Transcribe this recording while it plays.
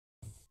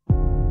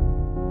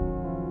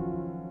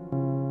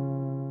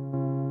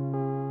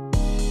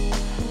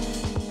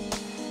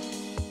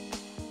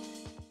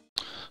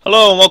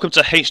Hello and welcome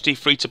to HD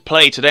Free to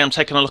Play. Today I'm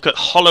taking a look at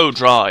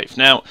Holodrive.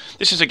 Now,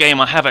 this is a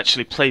game I have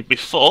actually played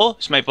before.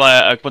 It's made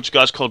by a bunch of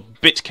guys called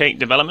Bitcake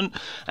Development,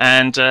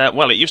 and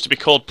well, it used to be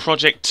called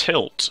Project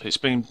Tilt. It's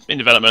been in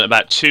development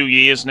about 2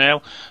 years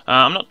now.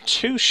 I'm not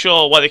too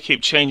sure why they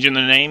keep changing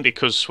the name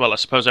because, well, I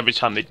suppose every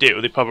time they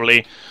do, they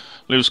probably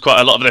lose quite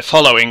a lot of their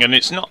following, and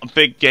it's not a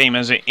big game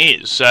as it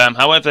is.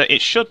 However,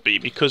 it should be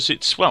because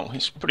it's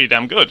pretty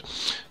damn good.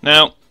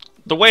 Now,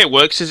 the way it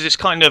works is it's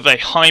kind of a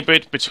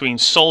hybrid between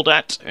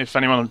Soldat, if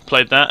anyone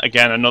played that,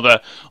 again another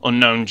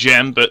unknown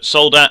gem, but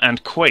Soldat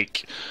and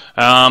Quake.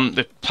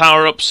 The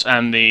power-ups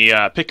and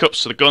the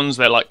pickups for the guns,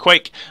 they're like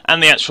Quake,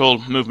 and the actual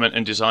movement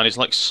and design is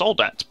like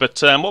Soldat.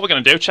 But what we're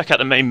going to do, check out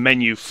the main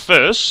menu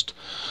first.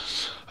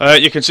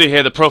 You can see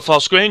here the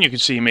profile screen, you can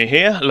see me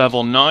here,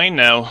 level 9.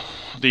 Now,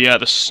 the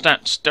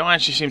stats don't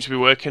actually seem to be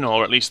working,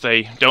 or at least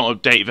they don't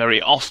update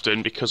very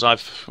often, because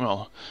I've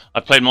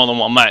played more than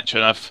one match,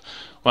 and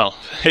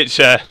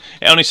it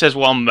only says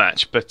one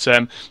match, but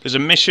there's a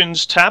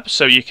missions tab,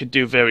 so you could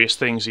do various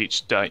things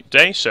each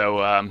day.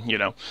 So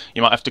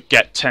you might have to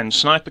get 10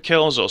 sniper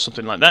kills or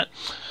something like that.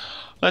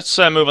 Let's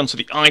move on to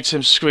the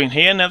items screen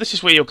here. Now this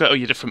is where you'll get all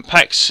your different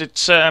packs.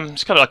 It's kind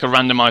of like a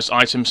randomized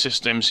item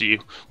system. So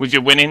with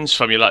your winnings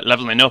from your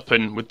leveling up,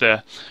 and with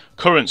the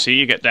currency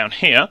you get down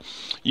here,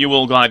 you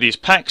will buy these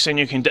packs, and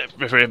you can get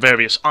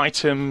various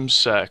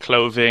items,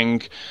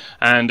 clothing,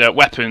 and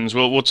weapons.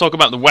 We'll talk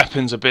about the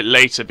weapons a bit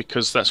later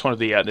because that's one of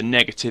the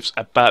negatives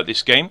about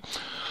this game.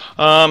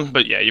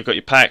 But yeah, you've got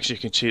your packs. You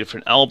can see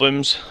different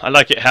albums. I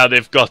like it how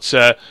they've got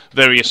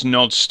various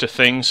nods to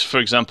things. For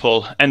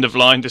example, End of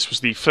Line. This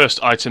was the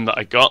first item that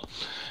I got,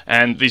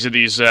 and these are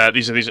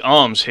these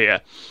arms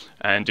here.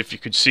 And if you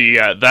could see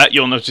that,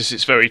 you'll notice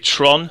it's very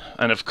Tron,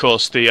 and of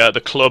course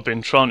the club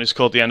in Tron is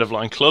called the End of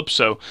Line Club.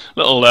 So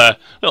little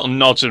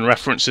nods and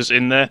references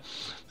in there.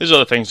 There's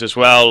other things as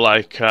well,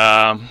 like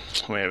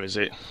where is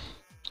it?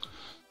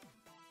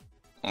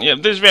 Yeah,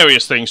 there's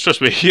various things.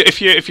 Trust me,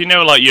 if you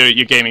know like your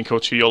gaming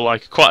culture, you'll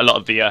like quite a lot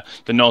of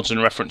the nods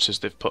and references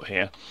they've put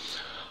here.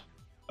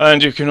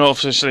 And you can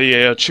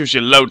obviously choose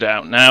your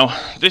loadout. Now,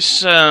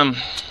 this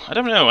I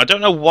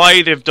don't know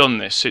why they've done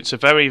this. It's a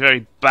very,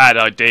 very bad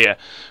idea.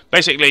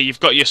 Basically, you've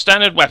got your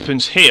standard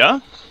weapons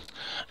here,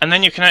 and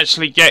then you can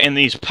actually get in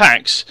these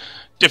packs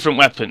different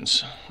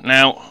weapons.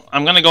 Now,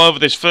 I'm going to go over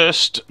this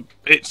first.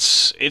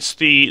 It's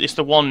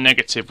the one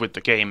negative with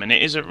the game, and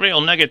it is a real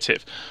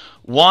negative.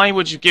 Why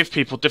would you give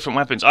people different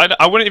weapons?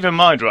 I wouldn't even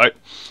mind, right?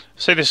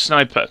 Say this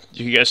sniper.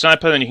 You can get a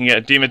sniper, then you can get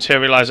a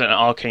dematerializer and an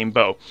arcane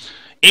bow.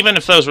 Even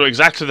if those were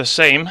exactly the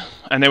same,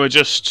 and they were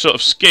just sort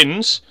of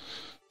skins,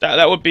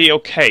 that would be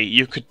okay.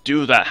 You could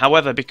do that.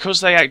 However,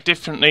 because they act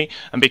differently,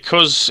 and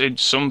because in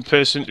some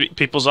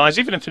people's eyes,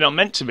 even if they're not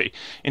meant to be,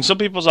 in some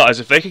people's eyes,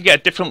 if they could get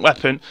a different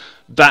weapon,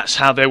 that's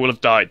how they will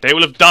have died. They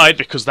will have died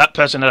because that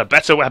person had a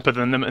better weapon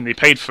than them and they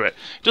paid for it.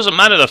 It doesn't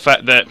matter the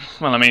fact that,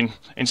 well, I mean,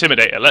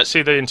 Intimidator. Let's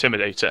see the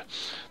Intimidator.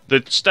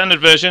 The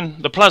standard version,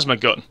 the plasma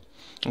gun.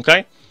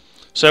 Okay?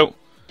 So,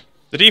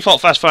 the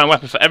default fast-firing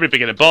weapon for every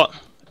beginner bot.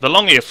 The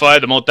longer you fire,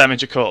 the more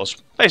damage you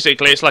cause.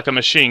 Basically, it's like a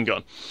machine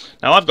gun.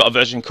 Now, I've got a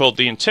version called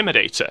the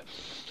Intimidator.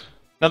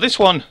 Now, this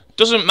one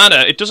doesn't matter.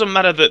 It doesn't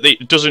matter that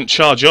it doesn't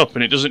charge up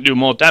and it doesn't do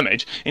more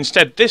damage.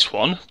 Instead, this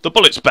one, the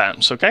bullets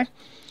bounce, okay?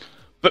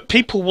 But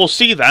people will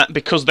see that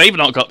because they've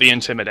not got the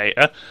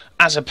Intimidator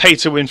as a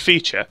pay-to-win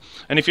feature.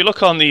 And if you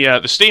look on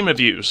the Steam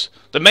reviews,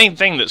 the main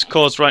thing that's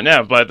caused right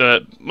now by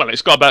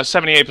it's got about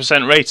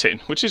 78% rating,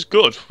 which is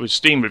good with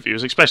Steam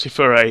reviews, especially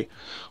for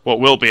what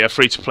will be a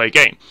free-to-play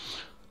game.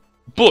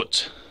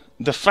 But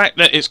the fact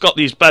that it's got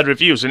these bad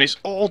reviews, and it's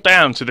all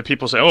down to the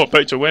people saying, oh,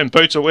 pay to win,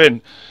 pay to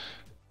win.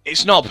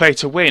 It's not pay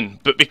to win,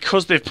 but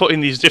because they've put in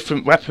these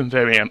different weapon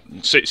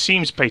variants, it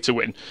seems pay to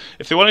win.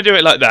 If they want to do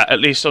it like that, at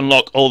least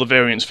unlock all the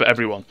variants for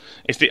everyone.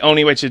 It's the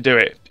only way to do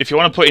it. If you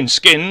want to put in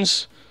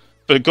skins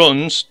for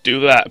guns, do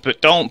that,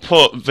 but don't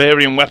put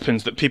varying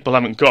weapons that people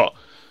haven't got,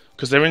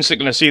 because they're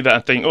instantly going to see that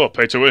and think, oh,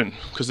 pay to win,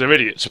 because they're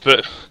idiots.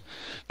 But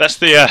that's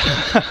the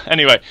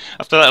anyway,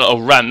 after that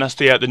little rant, that's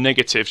the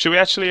negative. Should we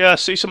actually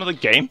see some of the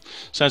game?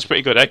 Sounds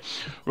pretty good, eh?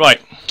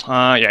 Right,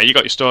 yeah, you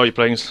got your story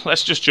playing.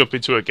 Let's just jump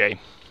into a game.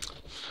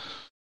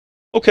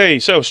 Okay,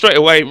 so straight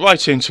away,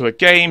 right into a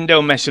game.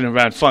 No messing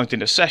around,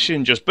 finding a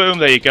session. Just boom,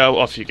 there you go,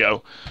 off you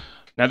go.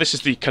 Now this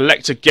is the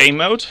collector game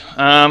mode.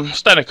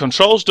 Standard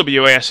controls,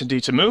 WAS and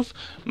D to move,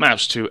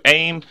 mouse to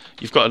aim.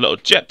 You've got a little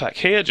jetpack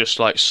here, just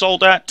like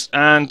Soldat,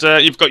 and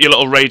you've got your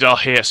little radar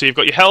here. So you've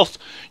got your health,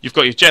 you've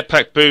got your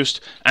jetpack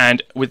boost,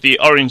 and with the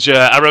orange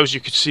arrows, you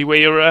can see where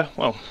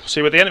you're,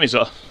 see where the enemies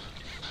are.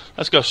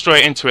 Let's go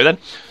straight into it then.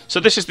 So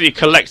this is the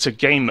collector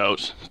game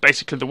mode.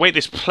 Basically, the way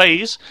this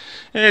plays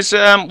is,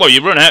 well,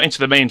 you run out into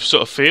the main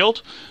sort of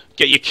field,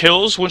 get your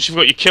kills. Once you've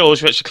got your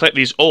kills, you actually collect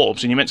these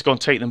orbs, and you're meant to go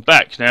and take them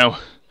back. Now,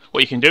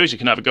 what you can do is you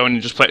can either go in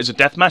and just play it as a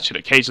deathmatch and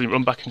occasionally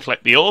run back and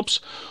collect the orbs,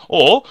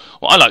 or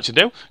what I like to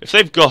do, if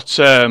they've got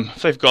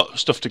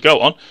stuff to go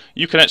on,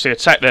 you can actually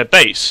attack their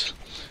base.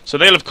 So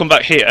they'll have come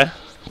back here,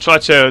 try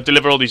to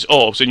deliver all these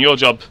orbs, and your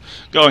job,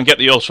 go and get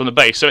the orbs from the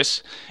base. So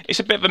it's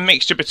a bit of a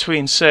mixture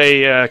between,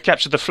 say,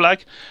 capture the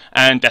flag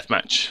and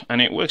deathmatch,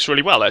 and it works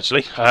really well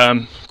actually.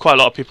 Quite a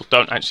lot of people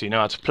don't actually know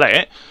how to play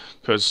it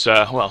because,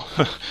 well,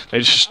 they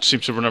just seem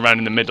to run around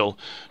in the middle,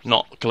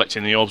 not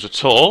collecting the orbs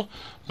at all.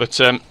 But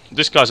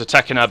this guy's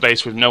attacking our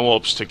base with no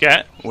orbs to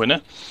get.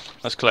 Winner.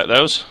 Let's collect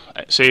those.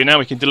 See, now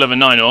we can deliver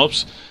 9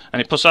 orbs,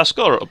 and it puts our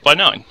score up by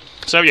 9.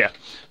 So yeah,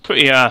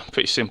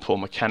 pretty simple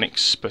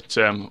mechanics. But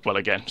well,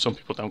 again, some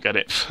people don't get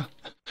it.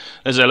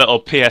 There's a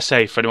little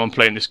PSA for anyone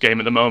playing this game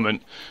at the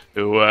moment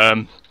who.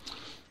 Right,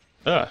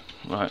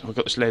 we've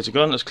got this laser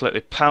gun. Let's collect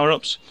the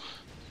power-ups.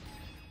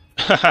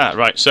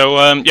 Right,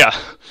 so yeah,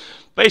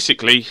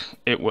 basically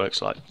it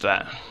works like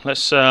that.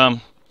 Let's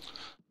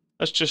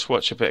just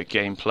watch a bit of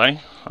gameplay.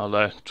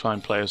 I'll try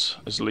and play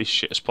as least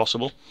shit as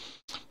possible.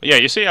 But yeah,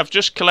 you see, I've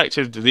just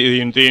collected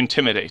the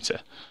Intimidator.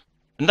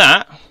 And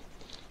that,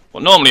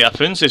 what normally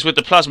happens is with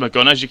the plasma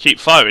gun, as you keep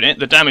firing it,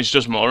 the damage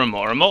does more and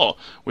more and more.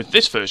 With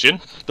this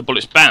version, the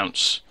bullets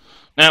bounce.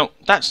 Now,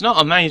 that's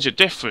not a major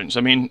difference.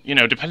 I mean, you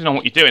know, depending on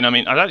what you're doing, I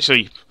mean, I'd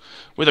actually,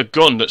 with a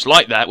gun that's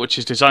like that, which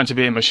is designed to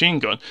be a machine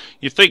gun,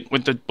 you'd think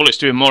with the bullets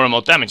doing more and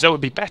more damage, that would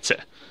be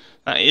better.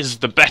 That is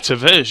the better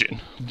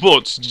version.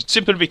 But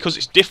simply because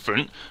it's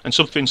different and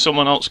something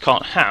someone else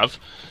can't have,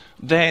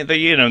 they're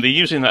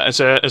using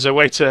that as a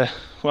way to,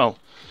 well,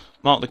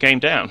 mark the game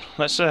down.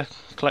 Let's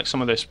collect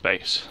some of this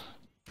base.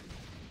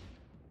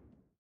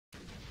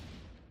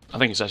 I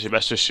think it's actually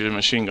best to use a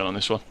machine gun on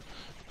this one.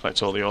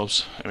 Collect all the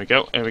orbs. Here we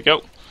go. Here we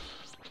go.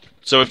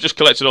 So we've just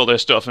collected all their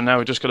stuff, and now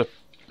we've just got to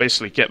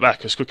basically get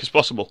back as quick as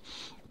possible.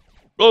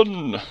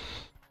 Run!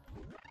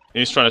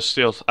 He's trying to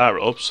steal our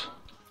orbs.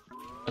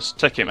 Let's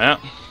take him out.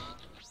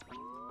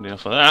 Good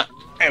enough of that.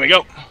 There we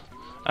go.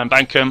 And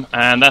bank him,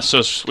 and that's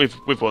us.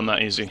 We've won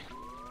that easy.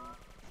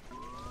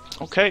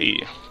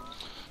 Okay.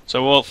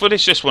 So we'll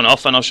finish this one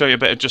off, and I'll show you a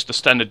bit of just the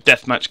standard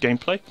deathmatch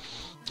gameplay.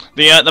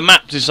 The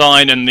map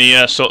design and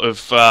the sort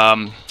of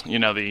you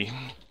know, the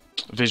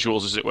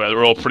visuals, as it were,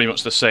 they're all pretty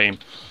much the same.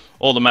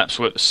 All the maps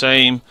work the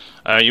same.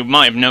 You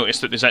might have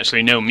noticed that there's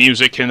actually no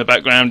music in the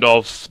background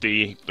of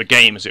the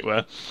game, as it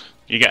were.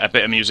 You get a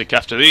bit of music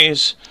after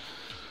these.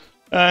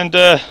 And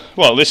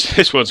well,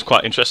 this one's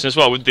quite interesting as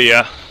well with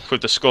the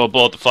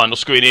scoreboard, the final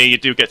screen here. You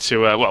do get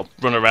to well,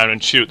 run around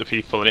and shoot the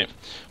people, and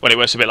it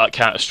works a bit like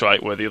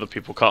Counter-Strike, where the other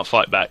people can't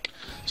fight back.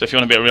 So if you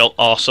want to be a real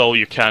arsehole,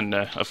 you can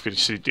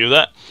obviously do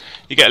that.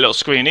 You get a little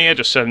screen here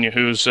just telling you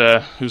who's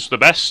the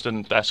best,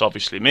 and that's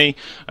obviously me.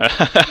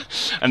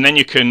 And then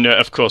you can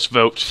of course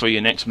vote for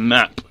your next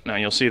map. Now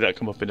you'll see that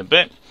come up in a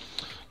bit.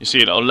 You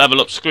see a little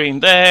level up screen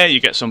there. You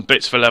get some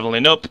bits for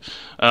leveling up.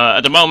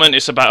 At the moment,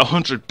 it's about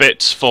 100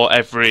 bits for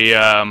every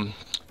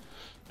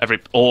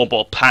orb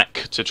or pack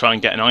to try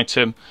and get an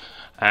item,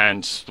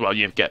 and well,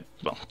 you get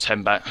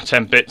 10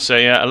 bits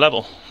a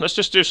level. Let's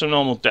just do some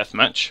normal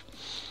deathmatch.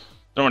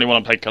 Don't really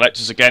want to play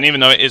collectors again, even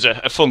though it is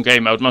a fun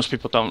game mode. Most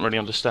people don't really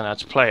understand how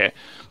to play it,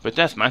 but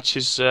deathmatch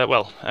is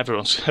well,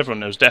 everyone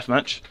knows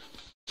deathmatch.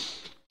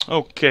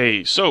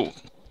 Okay, so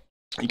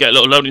you get a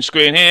little loading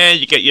screen here.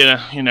 You get your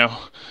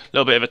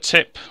little bit of a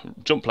tip.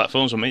 Jump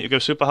platforms will make you go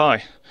super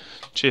high.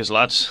 Cheers,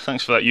 lads.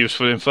 Thanks for that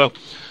useful info.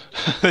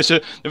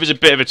 There was a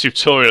bit of a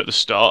tutorial at the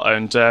start,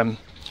 and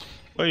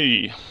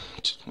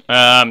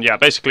yeah,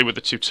 basically with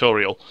the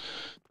tutorial,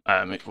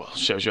 it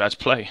shows you how to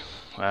play.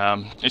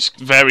 It's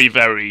very,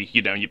 very,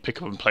 you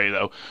pick up and play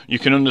though. You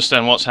can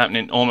understand what's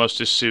happening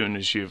almost as soon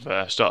as you've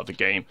started the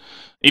game.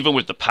 Even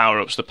with the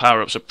power-ups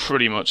are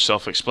pretty much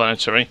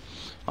self-explanatory.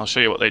 I'll show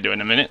you what they do in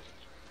a minute.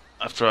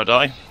 After I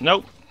die.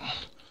 Nope.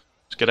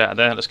 Let's get out of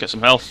there. Let's get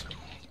some health.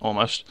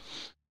 Almost.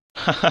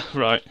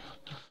 Right.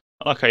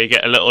 I like how you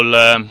get a little,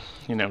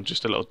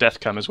 just a little death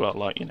cam as well,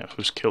 like,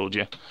 who's killed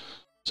you.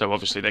 So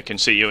obviously they can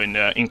see you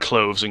in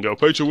clothes and go,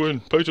 pay to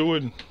win,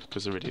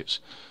 because they're idiots.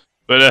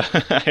 But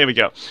here we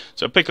go.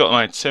 So pick up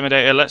my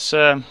Intimidator. Let's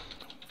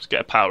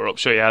get a power up,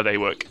 show you how they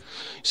work.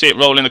 See it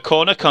roll in the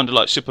corner, kind of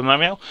like Super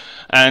Mario.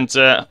 And,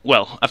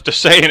 well, after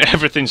saying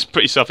everything's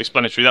pretty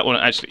self-explanatory, that one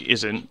actually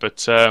isn't,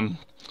 but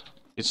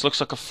it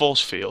looks like a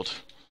force field.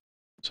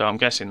 So I'm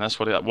guessing that's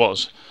what that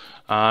was.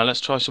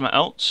 Let's try something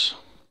else.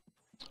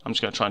 I'm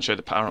just going to try and show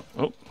the power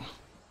up.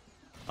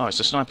 Oh, it's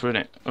a sniper,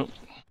 isn't it? Oh.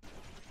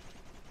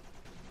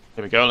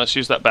 Here we go, let's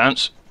use that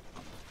bounce.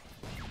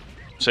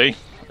 See?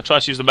 I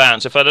tried to use the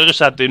bounce. If I'd have just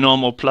had the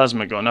normal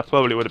plasma gun, I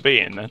probably would have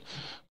been then.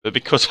 But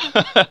because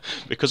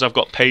because I've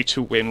got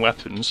pay-to-win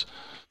weapons,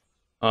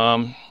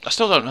 I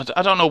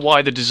don't know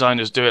why the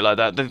designers do it like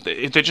that.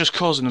 They're just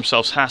causing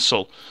themselves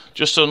hassle.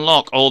 Just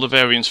unlock all the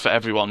variants for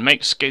everyone.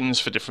 Make skins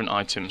for different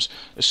items.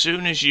 As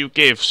soon as you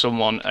give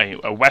someone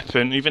a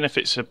weapon, even if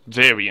it's a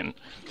variant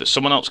that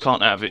someone else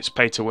can't have, it's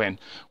pay to win.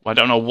 Well, I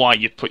don't know why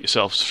you'd put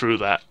yourselves through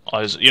that.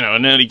 As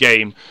an early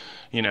game,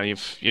 you know,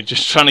 you're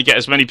just trying to get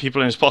as many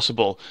people in as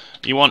possible.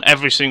 You want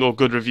every single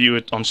good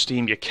review on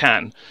Steam you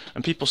can,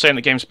 and people saying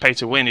the game's pay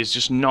to win is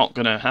just not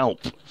going to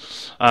help.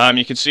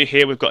 You can see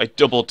here we've got a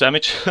double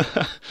damage.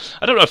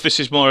 I don't know if this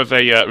is more of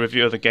a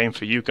review of the game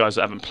for you guys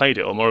that haven't played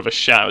it, or more of a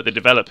shout at the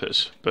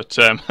developers, but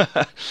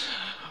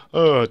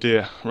oh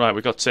dear. Right,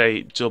 we got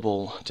a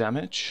double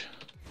damage.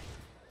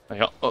 There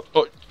you go.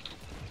 Oh.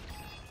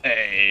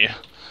 Hey.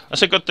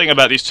 That's a good thing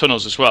about these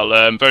tunnels as well.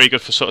 Very good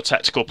for sort of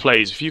tactical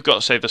plays. If you've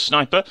got, say, the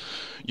sniper,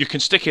 you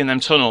can stick in them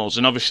tunnels,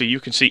 and obviously you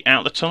can see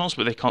out the tunnels,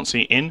 but they can't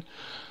see in.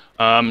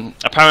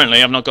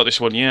 Apparently, I've not got this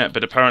one yet,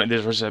 but apparently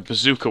there is a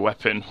bazooka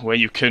weapon where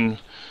you can...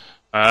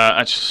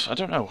 I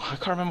don't know. I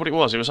can't remember what it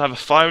was. It was either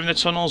fire in the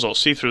tunnels or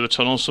see through the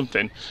tunnels,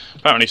 something.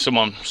 Apparently,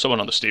 someone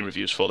on the Steam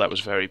reviews thought that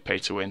was very pay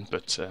to win,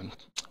 but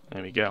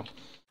there we go.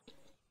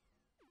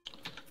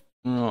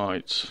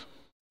 Right.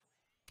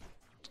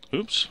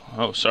 Oops.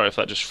 Oh, sorry if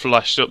that just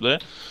flashed up there.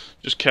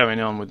 Just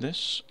carrying on with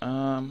this.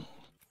 But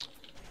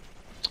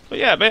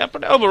yeah,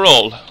 but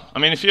overall, I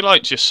mean, if you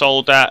liked your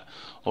Soldat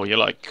or you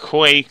like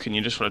Quake and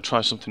you just want to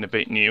try something a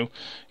bit new,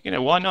 you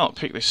know, why not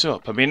pick this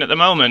up? I mean, at the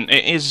moment,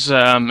 it is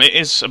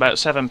about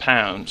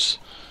 £7.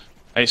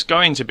 It's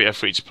going to be a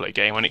free-to-play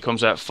game when it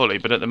comes out fully,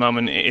 but at the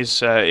moment it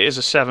is a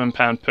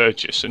 £7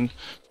 purchase, and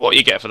what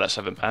you get for that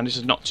 £7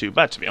 is not too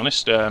bad, to be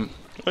honest.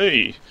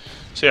 Hey,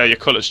 see how your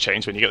colours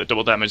change when you get the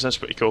double damage? That's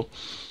pretty cool.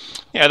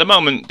 Yeah, at the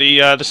moment, the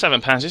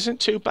 £7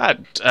 isn't too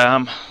bad.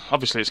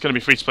 Obviously, it's going to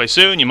be free to play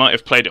soon. You might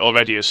have played it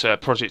already as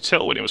Project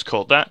Tilt when it was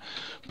called that.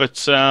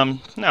 But,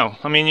 no,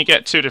 I mean, you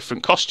get 2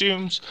 different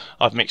costumes.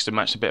 I've mixed and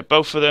matched a bit of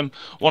both of them.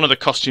 One of the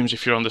costumes,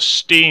 if you're on the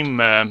Steam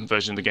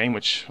version of the game,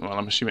 which, well,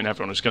 I'm assuming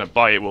everyone who's going to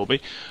buy it will be,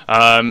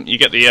 you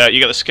get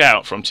the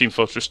Scout from Team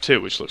Fortress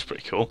 2, which looks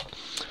pretty cool.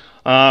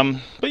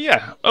 But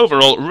yeah,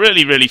 overall,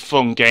 really, really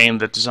fun game.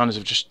 The designers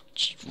have just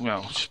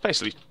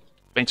basically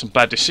made some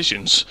bad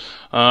decisions.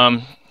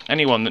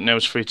 Anyone that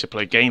knows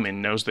free-to-play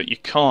gaming knows that you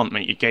can't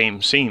make your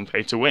game seem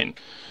pay-to-win.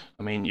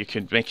 I mean, you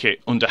can make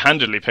it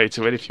underhandedly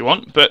pay-to-win if you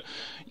want, but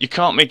you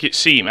can't make it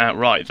seem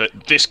outright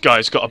that this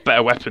guy's got a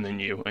better weapon than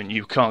you and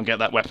you can't get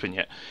that weapon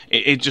yet.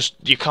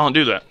 You can't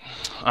do that.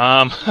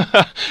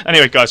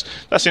 Anyway, guys,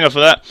 that's enough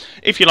of that.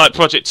 If you like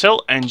Project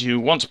Tilt and you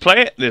want to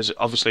play it,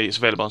 it's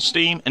available on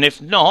Steam, and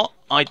if not,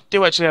 I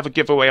do actually have a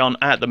giveaway on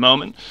at the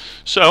moment.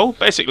 So,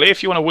 basically,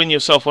 if you want to win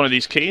yourself one of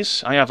these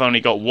keys, I have only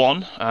got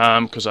one,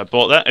 because I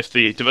bought that. If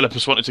the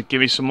developers wanted to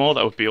give me some more,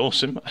 that would be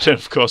awesome. And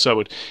of course, I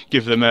would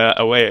give them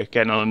away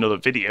again on another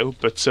video.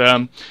 But,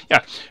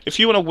 yeah, if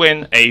you want to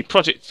win a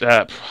Project...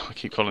 I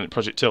keep calling it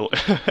Project Tilt.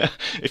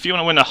 If you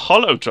want to win a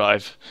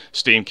Holodrive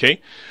Steam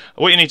key,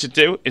 what you need to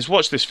do is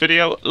watch this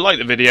video, like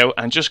the video,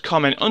 and just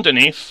comment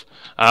underneath.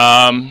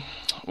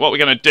 What we're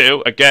going to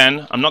do,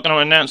 again, I'm not going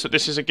to announce that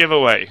this is a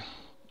giveaway.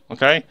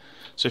 Okay,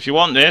 so if you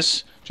want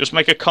this, just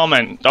make a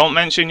comment. Don't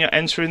mention you're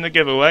entering the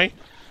giveaway.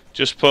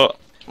 Just put,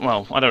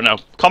 well, I don't know,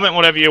 comment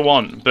whatever you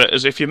want. But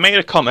as if you made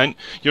a comment,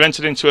 you're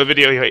entered into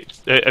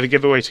a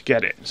giveaway to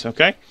get it.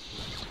 Okay.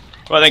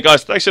 Right then,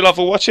 guys. Thanks a lot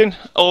for watching.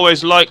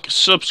 Always like,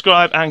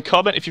 subscribe, and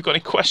comment if you've got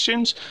any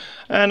questions.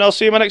 And I'll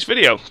see you in my next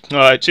video. All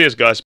right. Cheers,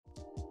 guys.